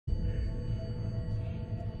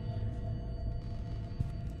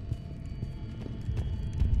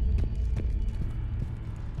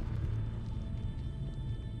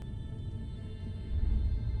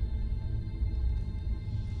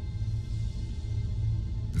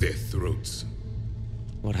Their throats.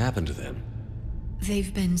 What happened to them?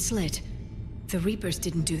 They've been slit. The Reapers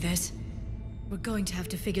didn't do this. We're going to have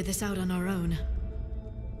to figure this out on our own.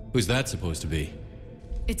 Who's that supposed to be?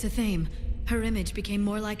 It's a theme. Her image became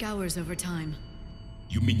more like ours over time.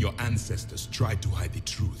 You mean your ancestors tried to hide the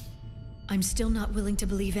truth? I'm still not willing to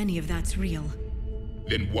believe any of that's real.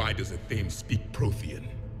 Then why does a theme speak Prothean?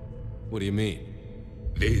 What do you mean?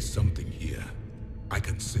 There is something here. I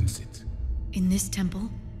can sense it. In this temple?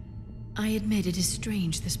 I admit it is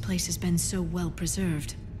strange this place has been so well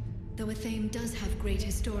preserved. Though a theme does have great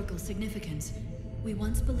historical significance, we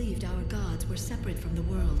once believed our gods were separate from the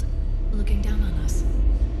world, looking down on us.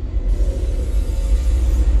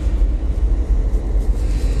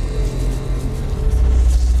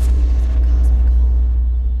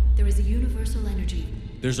 There is a universal energy.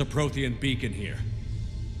 There's a Prothean beacon here.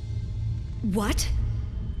 What?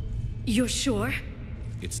 You're sure?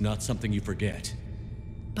 It's not something you forget.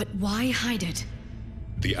 But why hide it?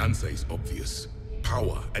 The answer is obvious.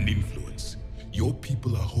 Power and influence. Your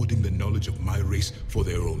people are holding the knowledge of my race for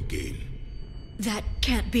their own gain. That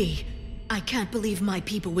can't be. I can't believe my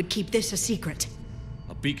people would keep this a secret.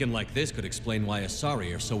 A beacon like this could explain why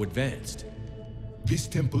Asari are so advanced. This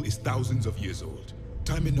temple is thousands of years old.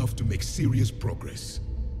 Time enough to make serious progress.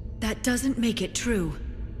 That doesn't make it true.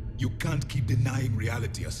 You can't keep denying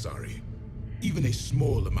reality, Asari. Even a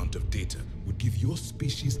small amount of data would give your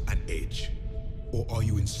species an edge. Or are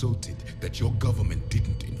you insulted that your government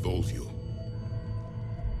didn't involve you?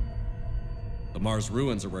 The Mars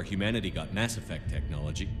ruins are where humanity got Mass Effect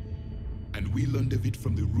technology. And we learned of it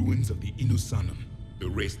from the ruins of the Inusanum, the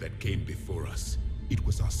race that came before us. It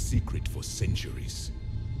was our secret for centuries.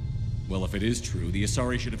 Well, if it is true, the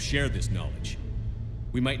Asari should have shared this knowledge.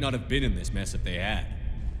 We might not have been in this mess if they had.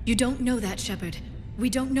 You don't know that, Shepard. We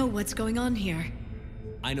don't know what's going on here.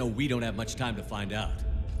 I know we don't have much time to find out.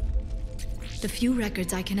 The few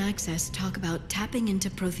records I can access talk about tapping into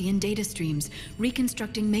Prothean data streams,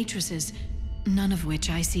 reconstructing matrices, none of which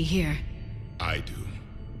I see here. I do.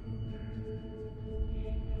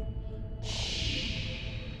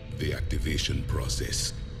 The activation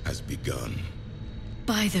process has begun.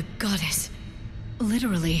 By the goddess.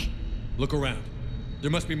 Literally. Look around.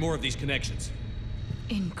 There must be more of these connections.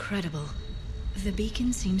 Incredible. The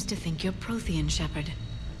beacon seems to think you're Prothean, Shepard.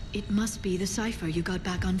 It must be the cipher you got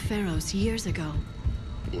back on Pharos years ago.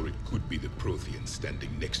 Or it could be the Prothean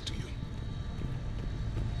standing next to you.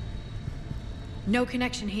 No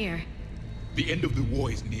connection here. The end of the war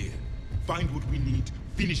is near. Find what we need,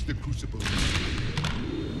 finish the Crucible.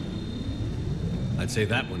 I'd say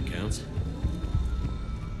that one counts.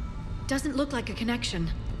 Doesn't look like a connection.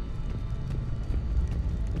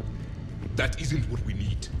 That isn't what we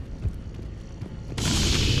need.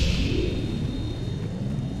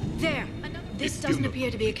 There! This doesn't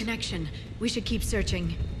appear to be a connection. We should keep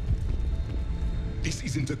searching. This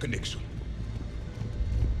isn't a connection.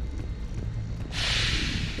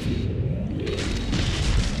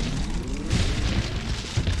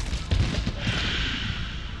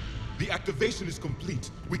 The activation is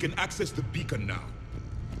complete. We can access the beacon now.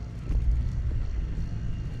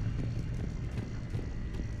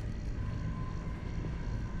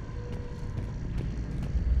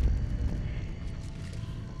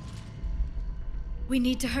 We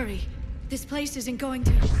need to hurry. This place isn't going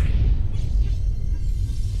to...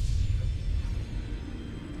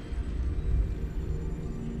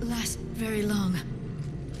 last very long.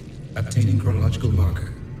 Obtaining chronological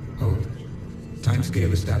marker. Hold.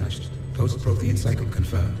 Timescale established. Post-Prothean cycle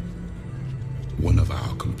confirmed. One of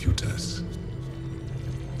our computers.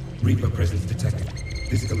 Reaper presence detected.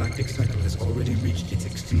 This galactic cycle has already reached its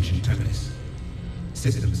extinction terminus.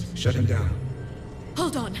 Systems shutting down.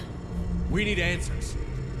 Hold on. We need answers.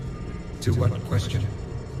 To what question?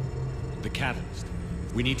 The catalyst.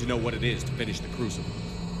 We need to know what it is to finish the Crucible.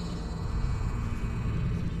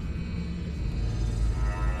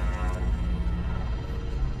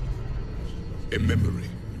 A memory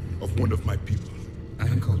of one of my people. I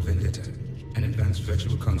am called Vendetta, an advanced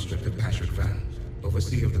virtual construct of Patrick Van,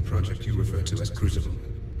 overseer of the project you refer to as Crucible.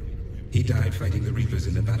 He died fighting the Reapers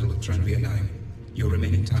in the Battle of Tranvia 9. Your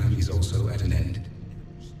remaining time is also at an end.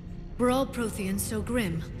 We're all Protheans so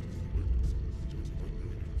grim.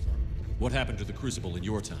 What happened to the Crucible in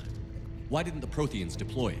your time? Why didn't the Protheans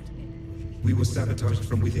deploy it? We were sabotaged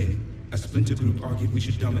from within. A splinter group argued we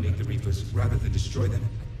should dominate the Reapers rather than destroy them.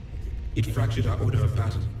 It fractured our order of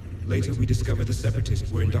battle. Later, we discovered the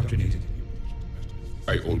Separatists were indoctrinated.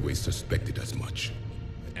 I always suspected as much.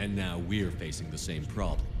 And now we're facing the same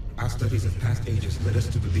problem. Our studies of past ages led us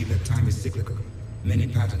to believe that time is cyclical. Many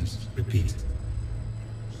patterns repeat.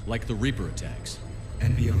 Like the Reaper attacks.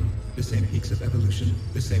 and beyond. The same peaks of evolution,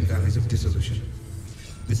 the same valleys of dissolution.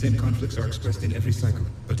 The same conflicts are expressed in every cycle,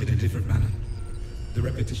 but in a different manner. The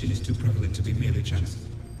repetition is too prevalent to be merely chance.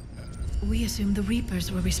 We assume the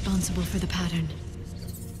Reapers were responsible for the pattern.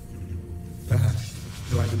 Perhaps,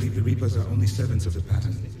 though I believe the Reapers are only servants of the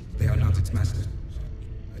pattern. They are not its master.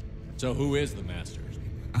 So who is the master?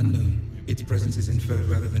 Unknown. Its presence is inferred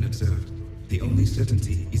rather than observed. The only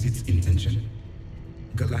certainty is its intention.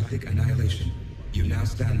 Galactic annihilation. You now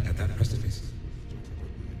stand at that precipice.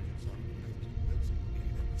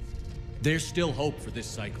 There's still hope for this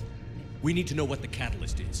cycle. We need to know what the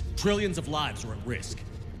catalyst is. Trillions of lives are at risk.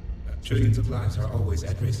 Trillions of lives are always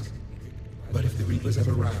at risk. But if the Reapers have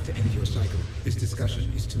arrived to end your cycle, this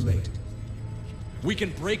discussion is too late. We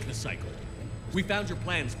can break the cycle. We found your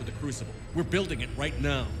plans for the Crucible. We're building it right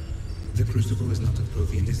now. The Crucible is not of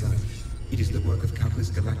Prothean design. It is the work of countless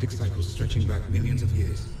galactic cycles stretching back millions of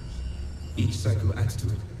years. Each cycle adds to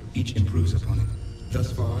it. Each improves upon it.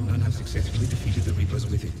 Thus far, none have successfully defeated the Reapers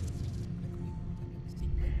with it.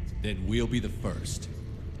 Then we'll be the first.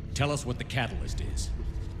 Tell us what the catalyst is.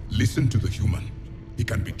 Listen to the human. He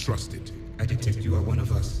can be trusted. I detect you are one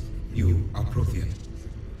of us. You are Prothean.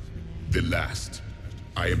 The last.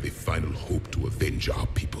 I am the final hope to avenge our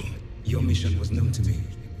people. Your mission was known to me.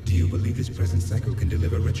 Do you believe this present cycle can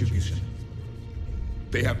deliver retribution?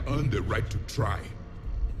 They have earned the right to try.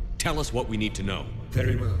 Tell us what we need to know.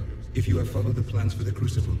 Very well. If you have followed the plans for the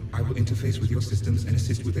Crucible, I will interface with your systems and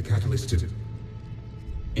assist with the catalyst too.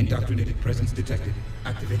 Indoctrinated presence detected.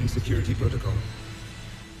 Activating security protocol.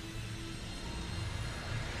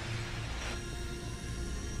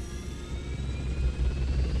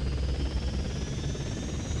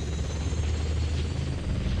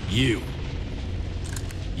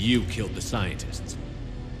 You killed the scientists.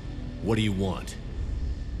 What do you want?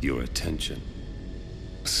 Your attention.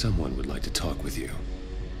 Someone would like to talk with you.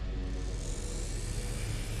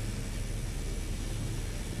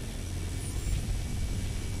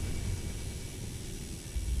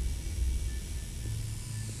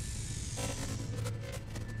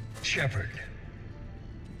 Shepard.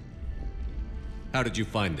 How did you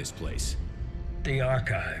find this place? The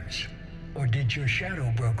archives. Or did your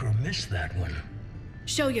shadow broker miss that one?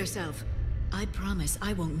 Show yourself. I promise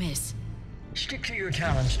I won't miss. Stick to your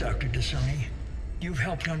talents, Dr. Dasani. You've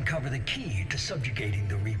helped uncover the key to subjugating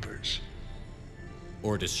the Reapers.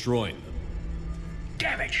 Or destroying them?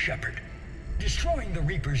 Damn it, Shepard. Destroying the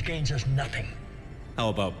Reapers gains us nothing. How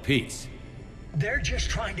about peace? They're just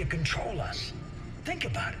trying to control us. Think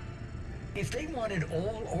about it. If they wanted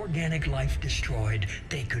all organic life destroyed,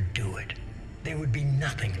 they could do it. There would be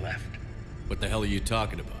nothing left. What the hell are you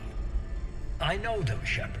talking about? I know them,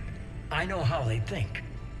 Shepard. I know how they think.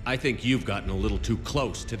 I think you've gotten a little too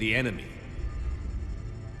close to the enemy.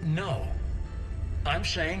 No. I'm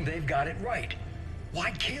saying they've got it right.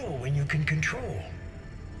 Why kill when you can control?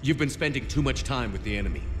 You've been spending too much time with the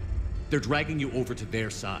enemy. They're dragging you over to their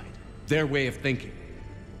side. Their way of thinking.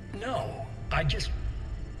 No, I just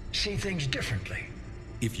see things differently.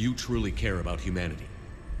 If you truly care about humanity,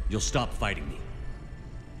 you'll stop fighting me.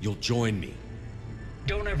 You'll join me.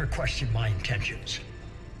 Don't ever question my intentions.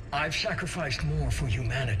 I've sacrificed more for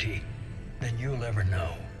humanity than you'll ever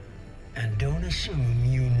know. And don't assume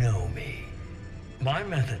you know me. My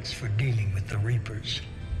methods for dealing with the Reapers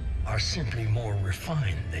are simply more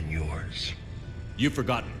refined than yours. You've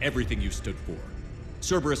forgotten everything you stood for.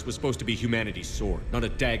 Cerberus was supposed to be humanity's sword, not a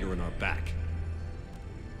dagger in our back.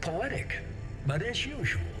 Poetic, but as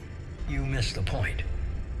usual, you miss the point.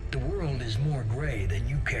 The world is more gray than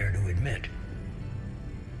you care to admit.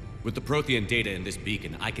 With the Prothean data in this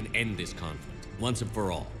beacon, I can end this conflict, once and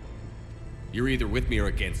for all. You're either with me or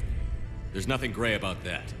against me. There's nothing gray about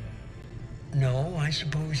that. No, I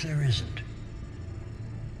suppose there isn't.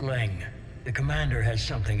 Leng, the commander has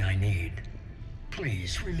something I need.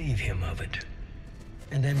 Please relieve him of it.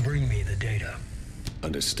 And then bring me the data.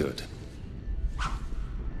 Understood. I've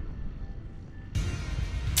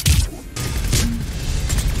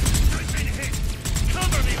been hit!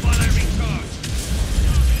 Cover me while I recharge!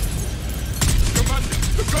 Commander,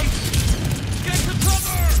 the guns! Get to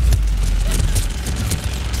cover!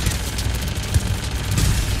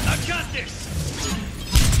 I've got this!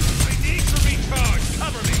 I need to recharge!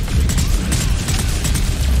 Cover me!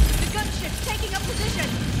 The gunship's taking up position!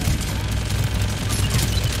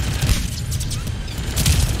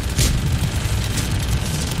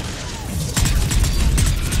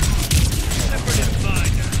 Shepard is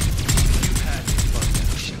mine now. You've had fun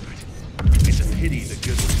now, Shepard. It's a pity the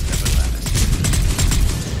good ones never last.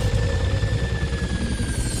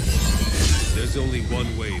 There's only one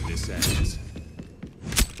way this ends.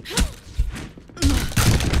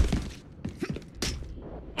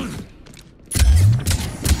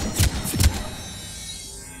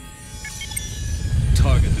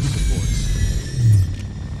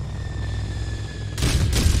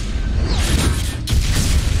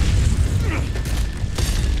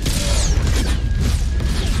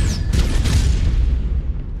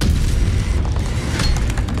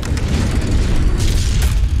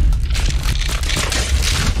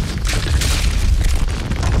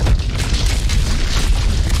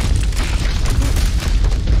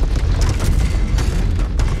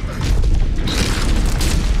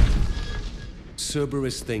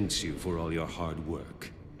 Cerberus thanks you for all your hard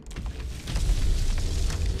work.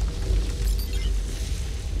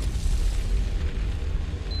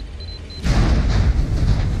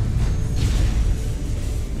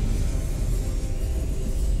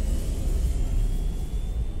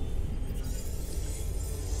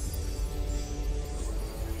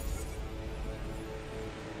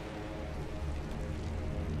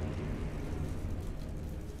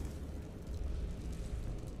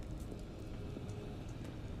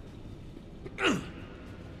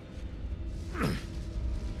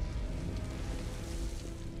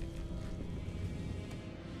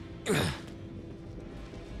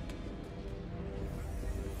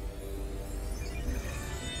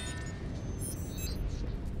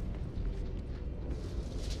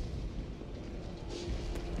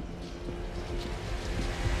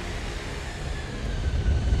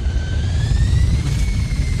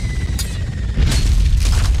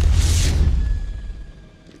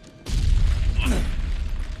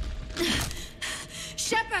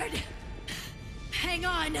 Shepard! Hang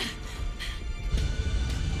on!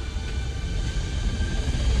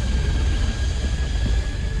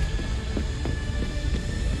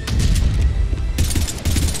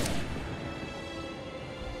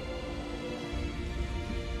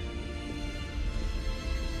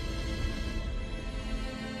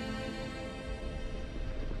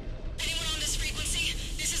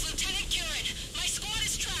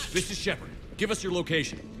 This is Shepard. Give us your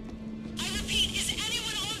location. I repeat, is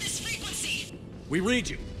anyone on this frequency? We read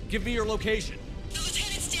you. Give me your location. The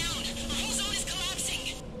lieutenant's down. Our whole zone is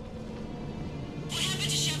collapsing. What happened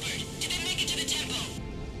to Shepard? Did they make it to the temple?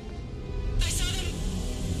 I saw them.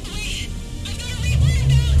 Wait, I've got a reaper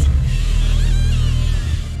inbound.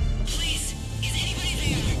 Please, is anybody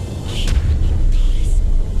there? Wait, guys,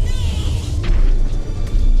 no.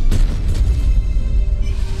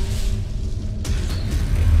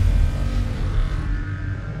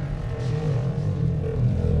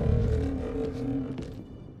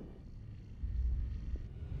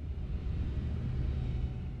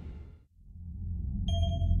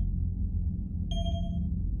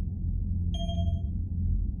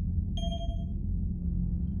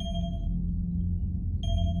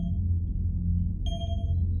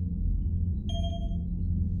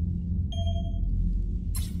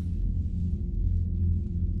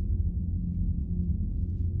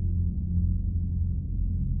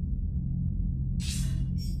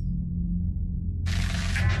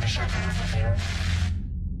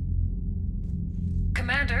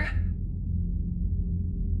 Commander?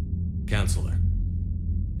 Counselor.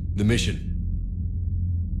 The mission.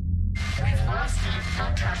 We've lost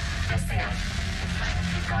contact with the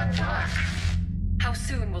It's gone dark. How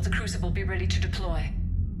soon will the Crucible be ready to deploy?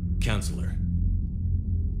 Counselor.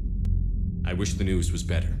 I wish the news was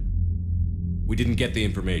better. We didn't get the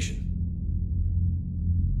information.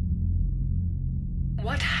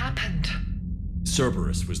 What happened?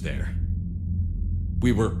 Cerberus was there.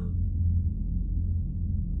 We were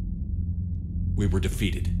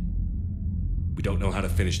defeated. We don't know how to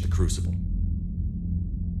finish the Crucible.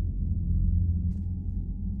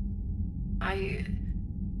 I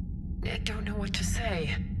don't know what to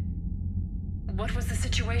say. What was the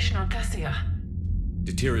situation on Thessia?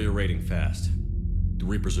 Deteriorating fast. The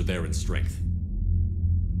Reapers are there in strength.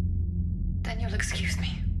 Then you'll excuse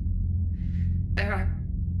me. There are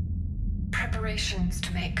preparations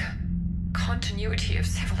to make. Continuity of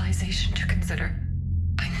civilization to consider.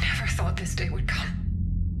 I never thought this day would come.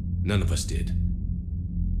 None of us did.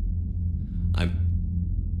 I'm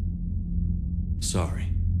sorry.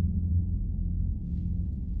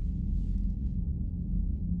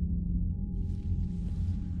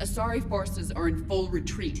 Asari forces are in full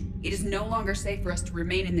retreat. It is no longer safe for us to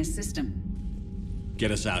remain in this system.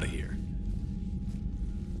 Get us out of here.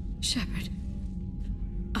 Shepard.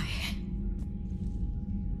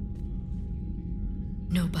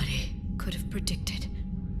 Nobody could have predicted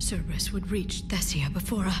Cerberus would reach Thessia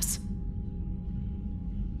before us.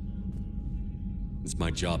 It's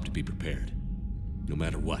my job to be prepared, no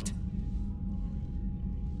matter what.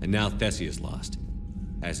 And now Thessia's lost,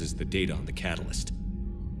 as is the data on the catalyst.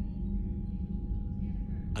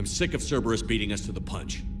 I'm sick of Cerberus beating us to the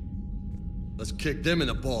punch. Let's kick them in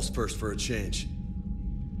the balls first for a change.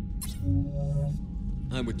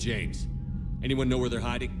 I'm with James. Anyone know where they're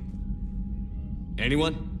hiding?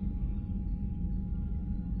 Anyone?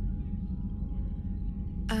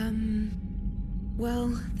 Well,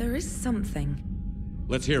 there is something.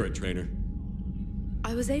 Let's hear it, Trainer.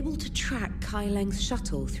 I was able to track Kai Leng's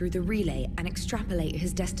shuttle through the relay and extrapolate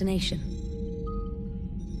his destination.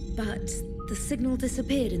 But the signal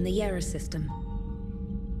disappeared in the Yera system.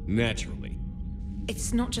 Naturally.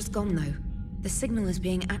 It's not just gone, though. The signal is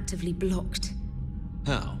being actively blocked.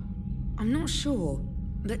 How? I'm not sure,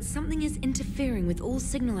 but something is interfering with all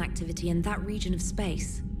signal activity in that region of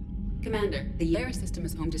space. Commander, the Yara system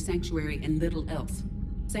is home to Sanctuary and little else.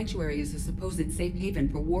 Sanctuary is a supposed safe haven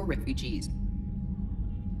for war refugees.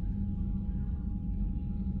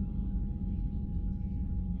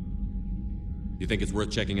 You think it's worth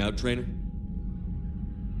checking out, Trainer?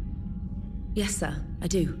 Yes, sir, I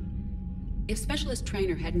do. If Specialist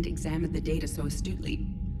Trainer hadn't examined the data so astutely,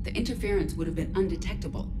 the interference would have been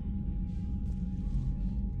undetectable.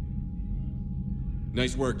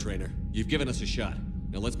 Nice work, Trainer. You've given us a shot.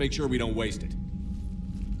 Now let's make sure we don't waste it.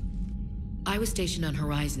 I was stationed on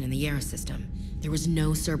Horizon in the Yara system. There was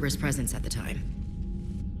no Cerberus presence at the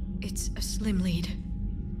time. It's a slim lead.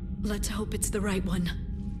 Let's hope it's the right one.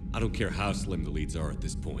 I don't care how slim the leads are at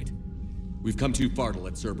this point. We've come too far to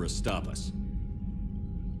let Cerberus stop us.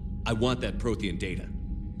 I want that Prothean data.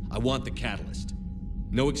 I want the catalyst.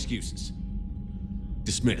 No excuses.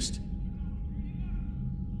 Dismissed.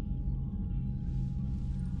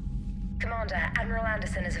 Commander, Admiral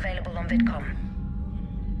Anderson is available on VidCom.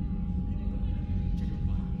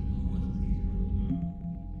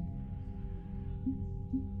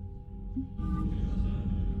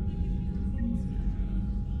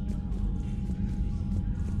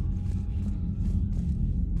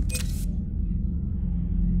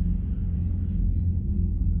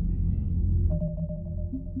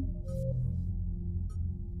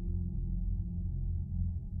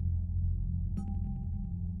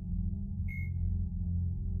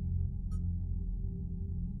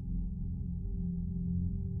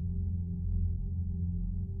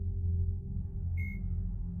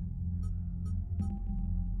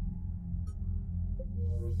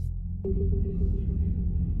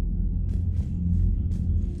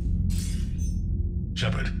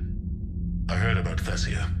 Shepard, I heard about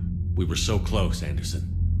Thessia. We were so close,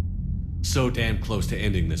 Anderson. So damn close to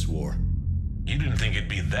ending this war. You didn't think it'd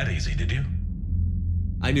be that easy, did you?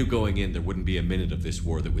 I knew going in there wouldn't be a minute of this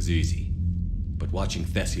war that was easy. But watching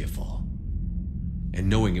Thessia fall, and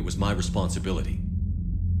knowing it was my responsibility.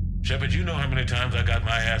 Shepard, you know how many times I got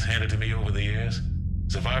my ass handed to me over the years?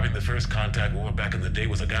 Surviving the first contact war back in the day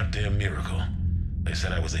was a goddamn miracle. They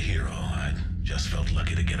said I was a hero. I just felt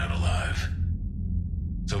lucky to get out alive.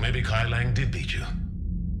 So maybe Kai Lang did beat you.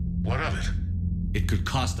 What of it? It could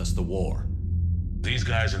cost us the war. These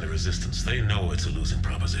guys in the Resistance, they know it's a losing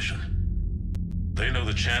proposition. They know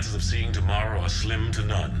the chances of seeing tomorrow are slim to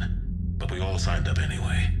none. But we all signed up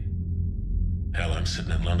anyway. Hell, I'm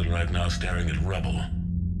sitting in London right now staring at rubble.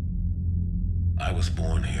 I was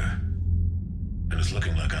born here. And it's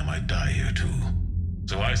looking like I might die here too.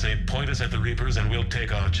 So I say point us at the Reapers and we'll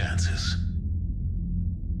take our chances.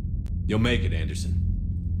 You'll make it, Anderson.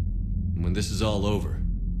 And when this is all over,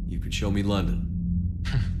 you can show me London.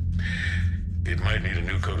 It might need a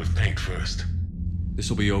new coat of paint first.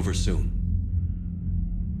 This'll be over soon.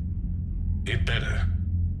 It better.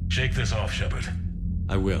 Shake this off, Shepard.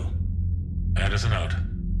 I will. Anderson out.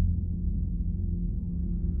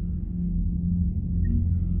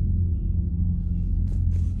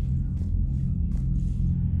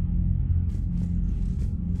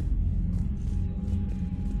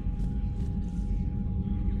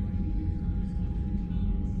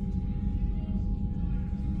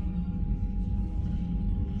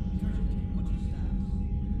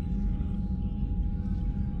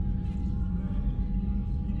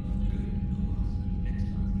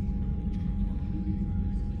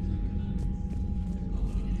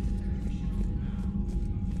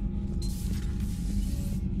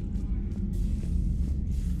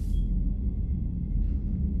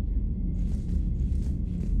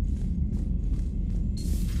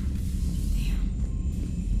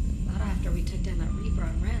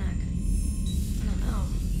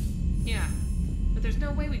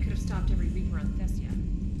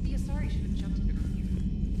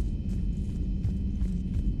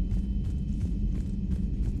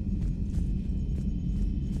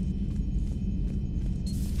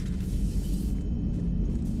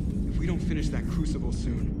 Finish that crucible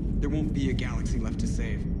soon. There won't be a galaxy left to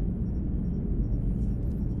save.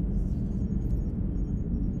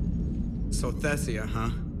 So Thessia,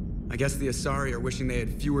 huh? I guess the Asari are wishing they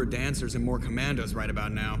had fewer dancers and more commandos right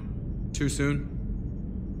about now. Too soon?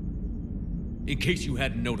 In case you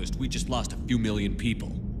hadn't noticed, we just lost a few million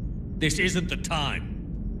people. This isn't the time.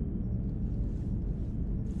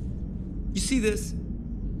 You see this?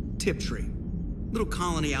 Tiptree. Little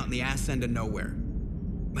colony out in the ass end of nowhere.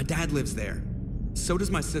 My dad lives there. So does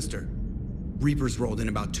my sister. Reapers rolled in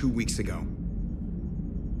about 2 weeks ago.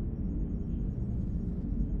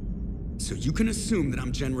 So you can assume that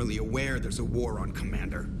I'm generally aware there's a war on,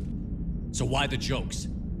 Commander. So why the jokes?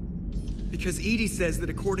 Because EDI says that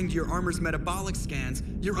according to your armor's metabolic scans,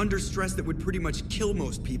 you're under stress that would pretty much kill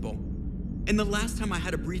most people. And the last time I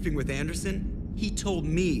had a briefing with Anderson, he told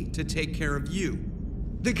me to take care of you.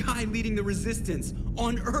 The guy leading the resistance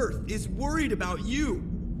on Earth is worried about you,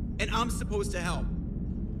 and I'm supposed to help.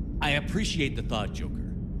 I appreciate the thought,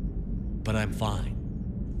 Joker, but I'm fine.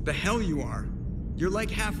 The hell you are. You're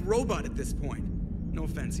like half robot at this point. No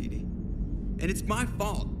offense, EDI. And it's my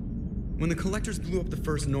fault. When the Collectors blew up the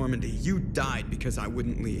first Normandy, you died because I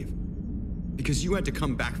wouldn't leave. Because you had to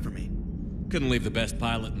come back for me. Couldn't leave the best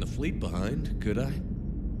pilot in the fleet behind, could I?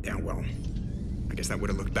 Yeah, well, I guess that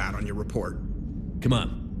would have looked bad on your report. Come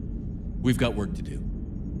on. We've got work to do.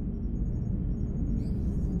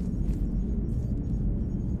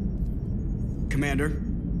 Commander?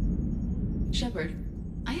 Shepard,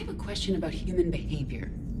 I have a question about human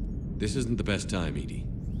behavior. This isn't the best time, EDI.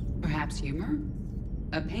 Perhaps humor?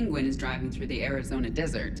 A penguin is driving through the Arizona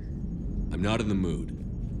desert. I'm not in the mood.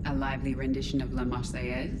 A lively rendition of La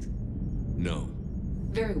Marseillaise? No.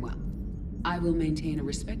 Very well. I will maintain a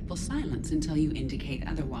respectful silence until you indicate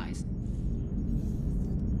otherwise.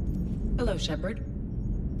 Hello, Shepard.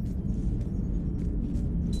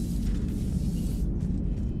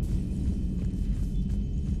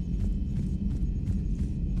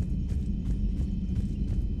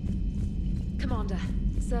 Commander,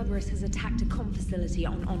 Cerberus has attacked a comm facility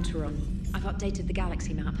on Ontaron. I've updated the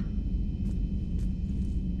galaxy map.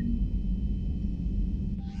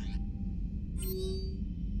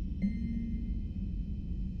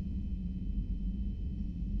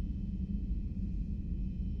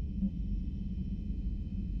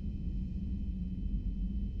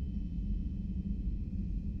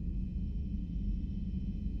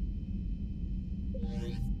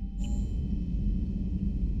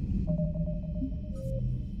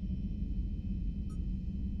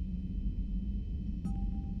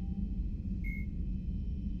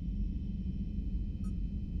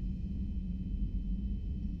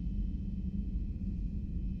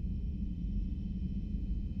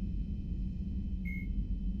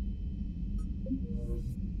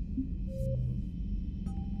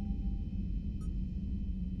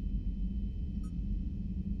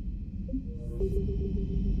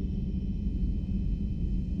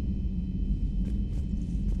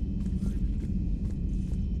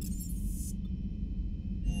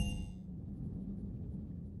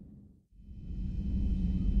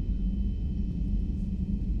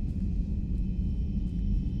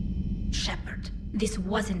 Shepard, this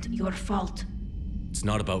wasn't your fault. It's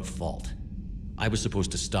not about fault. I was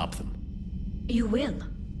supposed to stop them. You will.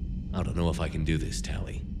 I don't know if I can do this,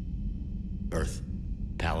 Tali. Earth,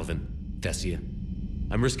 Palaven, Thessia.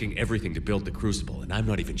 I'm risking everything to build the Crucible, and I'm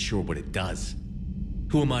not even sure what it does.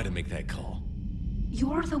 Who am I to make that call?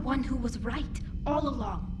 You're the one who was right, all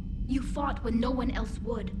along. You fought when no one else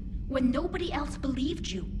would, when nobody else believed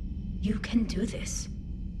you. You can do this.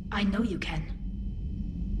 I know you can.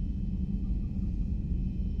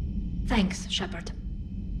 Thanks, Shepard.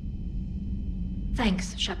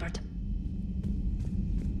 Thanks, Shepard.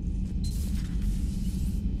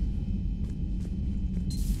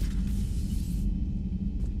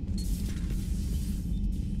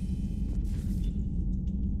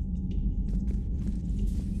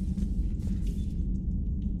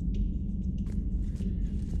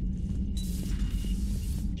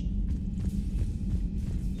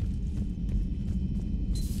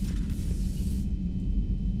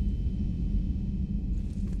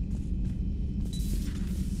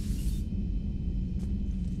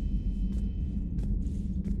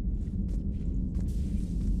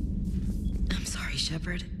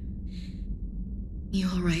 Shepard. You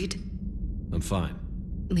all right? I'm fine.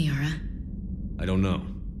 Liara? I don't know.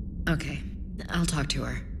 Okay, I'll talk to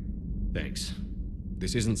her. Thanks.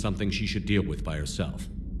 This isn't something she should deal with by herself.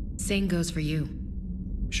 Same goes for you.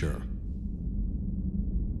 Sure.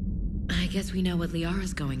 I guess we know what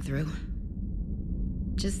Liara's going through.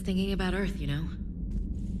 Just thinking about Earth, you know?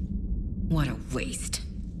 What a waste.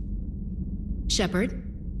 Shepard?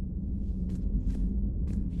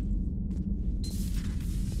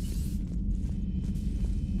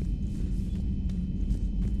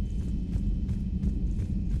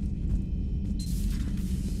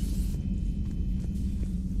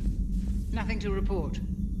 Nothing to report.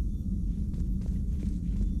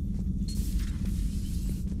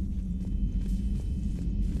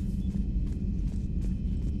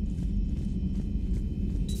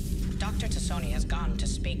 Dr. Tassoni has gone to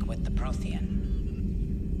speak with the Prothean.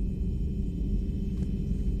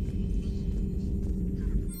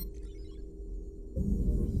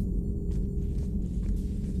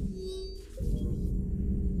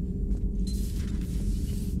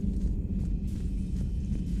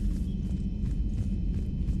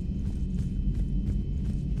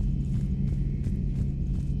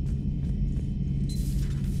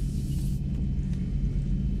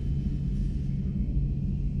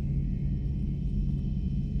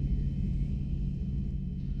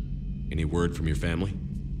 Any word from your family?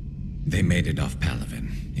 They made it off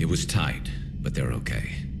Palaven. It was tight, but they're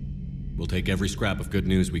okay. We'll take every scrap of good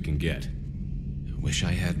news we can get. Wish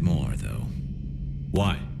I had more, though.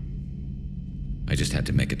 Why? I just had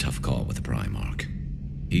to make a tough call with the Primarch.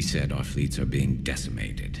 He said our fleets are being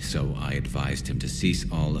decimated, so I advised him to cease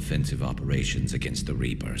all offensive operations against the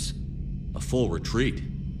Reapers. A full retreat?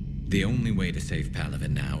 The only way to save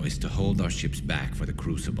Palaven now is to hold our ships back for the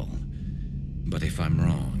Crucible. But if I'm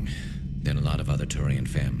wrong, then a lot of other Turian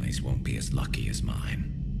families won't be as lucky as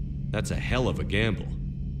mine. That's a hell of a gamble.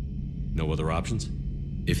 No other options?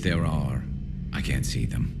 If there are, I can't see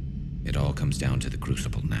them. It all comes down to the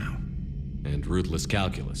Crucible now. And ruthless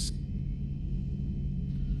calculus.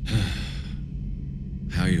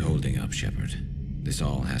 How are you holding up, Shepard? This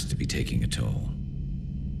all has to be taking a toll.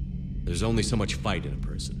 There's only so much fight in a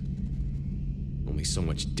person. Only so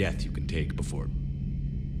much death you can take before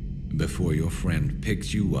your friend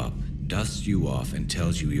picks you up, dusts you off, and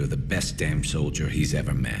tells you you're the best damn soldier he's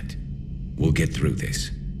ever met. We'll get through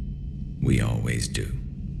this. We always do.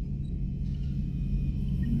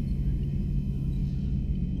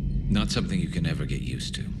 Not something you can ever get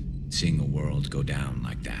used to. Seeing a world go down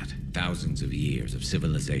like that. Thousands of years of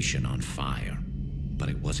civilization on fire. But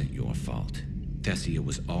it wasn't your fault. Thessia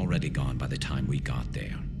was already gone by the time we got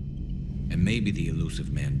there. And maybe the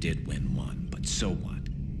elusive man did win one, but so what?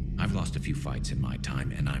 I've lost a few fights in my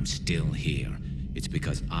time, and I'm still here. It's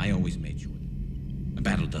because I always made sure. A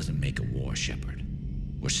battle doesn't make a war, Shepard.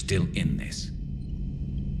 We're still in this.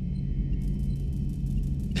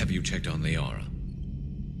 Have you checked on Liara?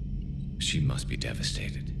 She must be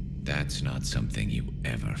devastated. That's not something you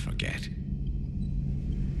ever forget.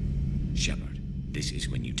 Shepard, this is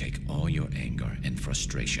when you take all your anger and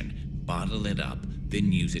frustration, bottle it up,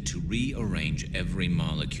 then use it to rearrange every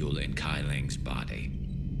molecule in Kai Ling's body.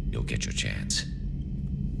 You'll get your chance.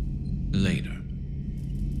 Later.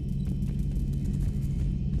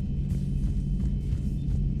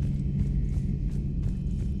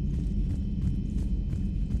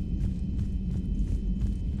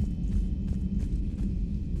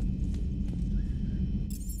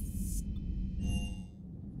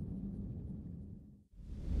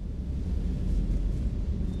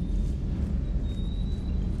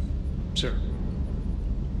 Sir.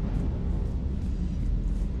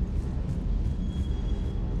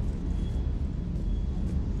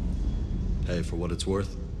 Hey, for what it's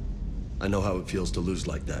worth, I know how it feels to lose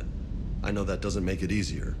like that. I know that doesn't make it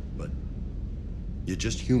easier, but you're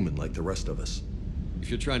just human like the rest of us. If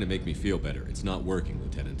you're trying to make me feel better, it's not working,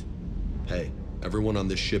 Lieutenant. Hey, everyone on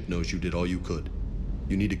this ship knows you did all you could.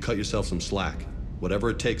 You need to cut yourself some slack.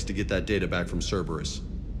 Whatever it takes to get that data back from Cerberus.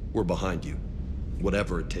 We're behind you.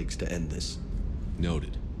 Whatever it takes to end this.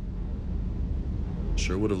 Noted.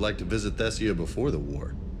 Sure would have liked to visit Thessia before the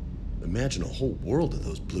war. Imagine a whole world of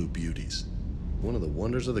those blue beauties. One of the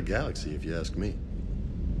wonders of the galaxy, if you ask me.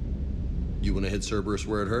 You want to hit Cerberus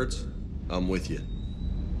where it hurts? I'm with you.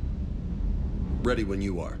 Ready when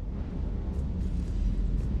you are.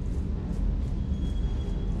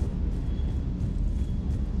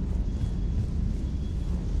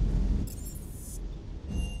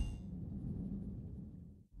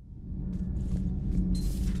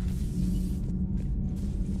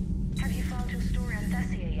 Have you found your story on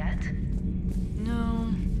Thessia yet? No.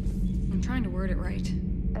 I'm trying to word it right.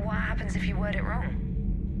 What happens if you word it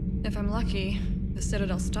wrong? If I'm lucky, the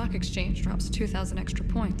Citadel Stock Exchange drops 2,000 extra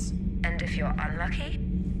points. And if you're unlucky?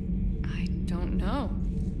 I don't know.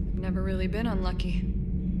 I've never really been unlucky.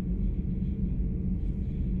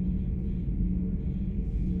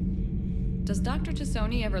 Does Dr.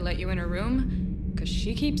 Tassoni ever let you in her room? 'Cause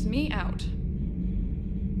she keeps me out.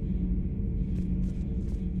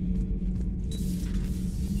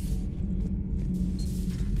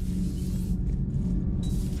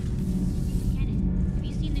 Have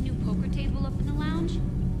you seen the new poker table up in the lounge?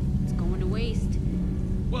 It's going to waste.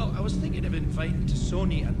 Well, I was thinking of inviting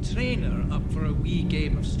Tassoni and Trainer up for a wee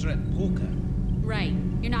game of strip poker. Right.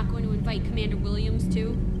 You're not going to invite Commander Williams,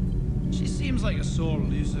 too? She seems like a sore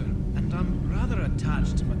loser, and I'm rather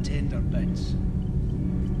attached to my tender bits.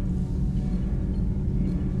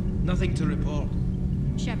 Nothing to report.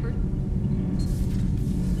 Shepard?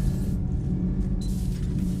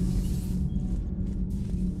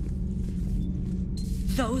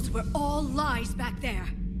 Those were all lies back there.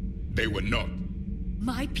 They were not.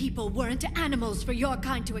 My people weren't animals for your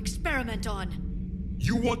kind to experiment on.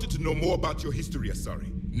 You wanted to know more about your history,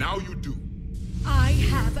 Asari. Now you do. I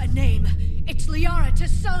have a name. It's Liara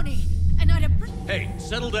Tassoni, and I'd Hey,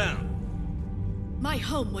 settle down. My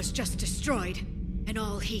home was just destroyed, and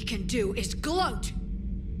all he can do is gloat.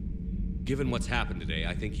 Given what's happened today,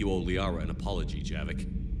 I think you owe Liara an apology, Javik.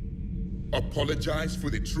 Apologize for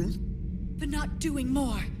the truth? For not doing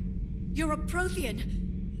more. You're a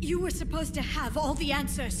Prothean. You were supposed to have all the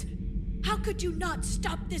answers. How could you not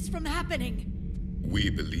stop this from happening? We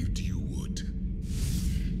believed you would.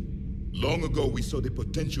 Long ago, we saw the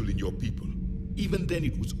potential in your people. Even then,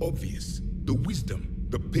 it was obvious. The wisdom,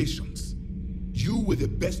 the patience. You were the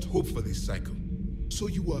best hope for this cycle. So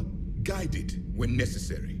you were guided when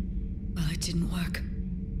necessary. Well, it didn't work.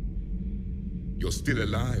 You're still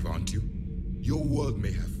alive, aren't you? Your world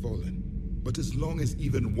may have fallen, but as long as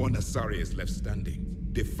even one Asari is left standing,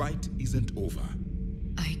 the fight isn't over.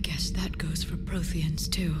 I guess that goes for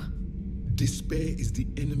Protheans, too. Despair is the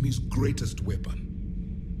enemy's greatest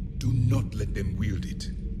weapon. Do not let them wield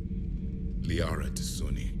it. Liara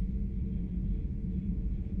T'Soni.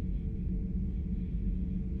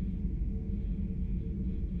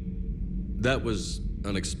 That was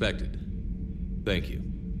unexpected. Thank you.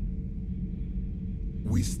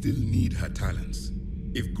 We still need her talents.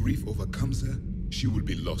 If grief overcomes her, she will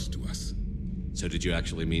be lost to us. So did you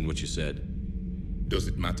actually mean what you said? Does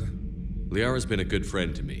it matter? Liara's been a good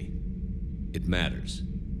friend to me. It matters.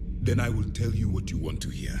 Then I will tell you what you want to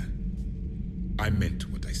hear. I meant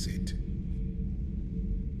what I said.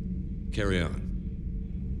 Carry on.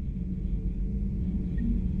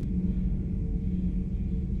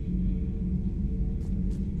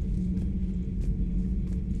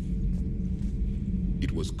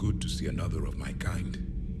 It was good to see another of my kind,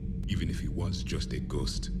 even if he was just a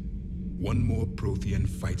ghost. One more Prothean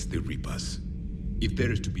fights the Reapers. If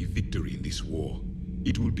there is to be victory in this war,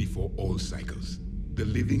 it will be for all cycles. The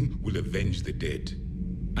living will avenge the dead.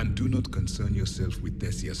 And do not concern yourself with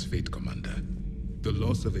Thessia's fate, Commander. The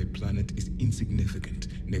loss of a planet is insignificant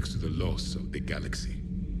next to the loss of the galaxy.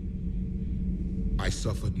 I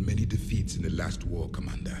suffered many defeats in the last war,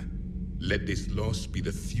 Commander. Let this loss be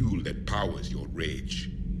the fuel that powers your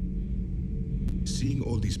rage. Seeing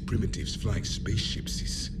all these primitives flying spaceships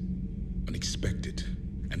is unexpected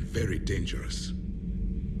and very dangerous.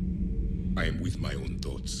 I am with my own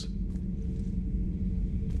thoughts.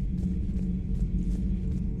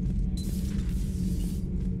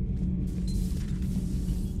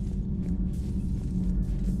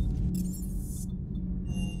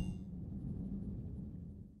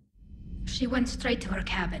 She went straight to her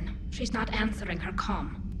cabin. She's not answering her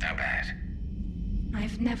comm. How bad?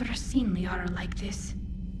 I've never seen Liara like this.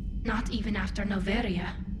 Not even after Noveria.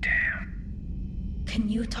 Damn. Can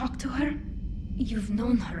you talk to her? You've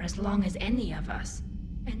known her as long as any of us.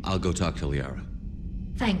 And I'll go talk to Liara.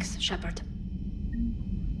 thanks, Shepard.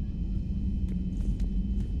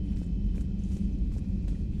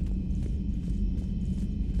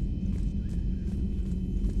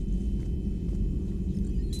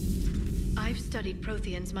 I've studied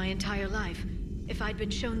Protheans my entire life. If I'd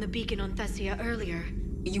been shown the beacon on Thessia earlier...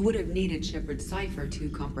 You would have needed Shepard's cipher to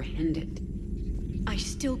comprehend it. I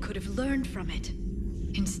still could have learned from it.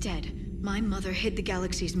 Instead, my mother hid the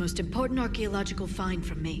galaxy's most important archaeological find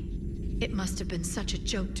from me. It must have been such a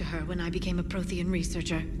joke to her when I became a Prothean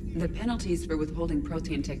researcher. The penalties for withholding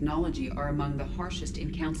Prothean technology are among the harshest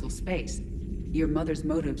in Council space. Your mother's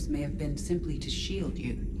motives may have been simply to shield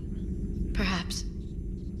you. Perhaps.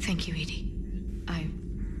 Thank you, Edie. I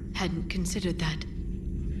hadn't considered that.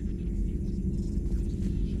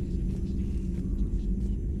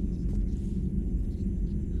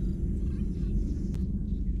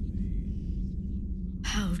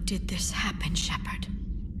 How did this happen, Shepard?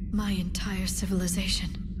 My entire civilization.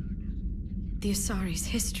 The Asari's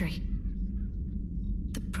history.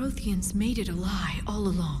 The Protheans made it a lie all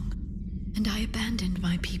along, and I abandoned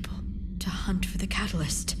my people to hunt for the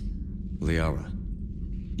catalyst. Liara,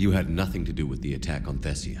 you had nothing to do with the attack on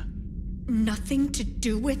Thessia. Nothing to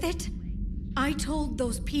do with it? I told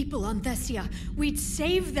those people on Thessia we'd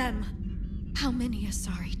save them. How many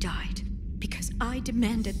Asari died because I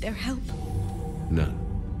demanded their help? None.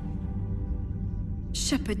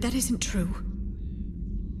 Shepard, that isn't true.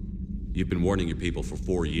 You've been warning your people for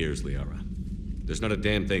 4 years, Liara. There's not a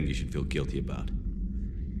damn thing you should feel guilty about.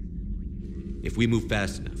 If we move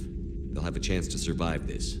fast enough, they'll have a chance to survive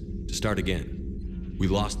this, to start again. We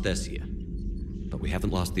lost Thessia, but we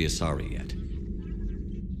haven't lost the Asari yet.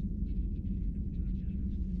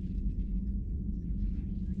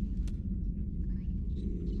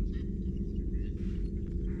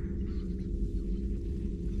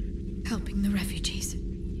 Helping the refugees.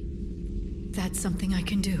 That's something I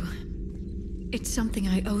can do. It's something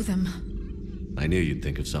I owe them. I knew you'd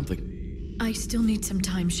think of something. I still need some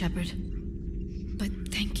time, Shepard. But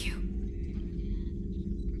thank you.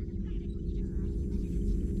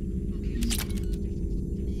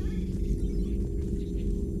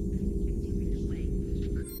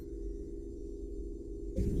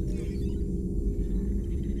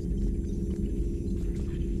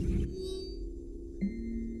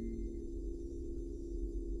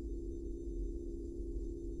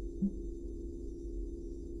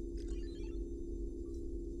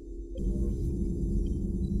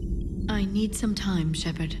 I need some time,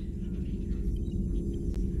 Shepard.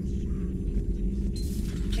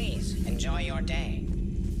 Please, enjoy your day.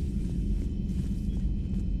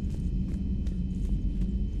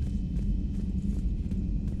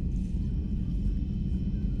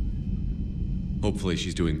 Hopefully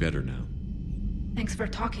she's doing better now. Thanks for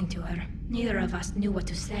talking to her. Neither of us knew what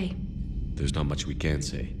to say. There's not much we can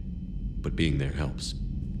say, but being there helps.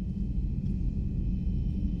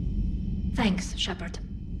 Thanks, Shepard.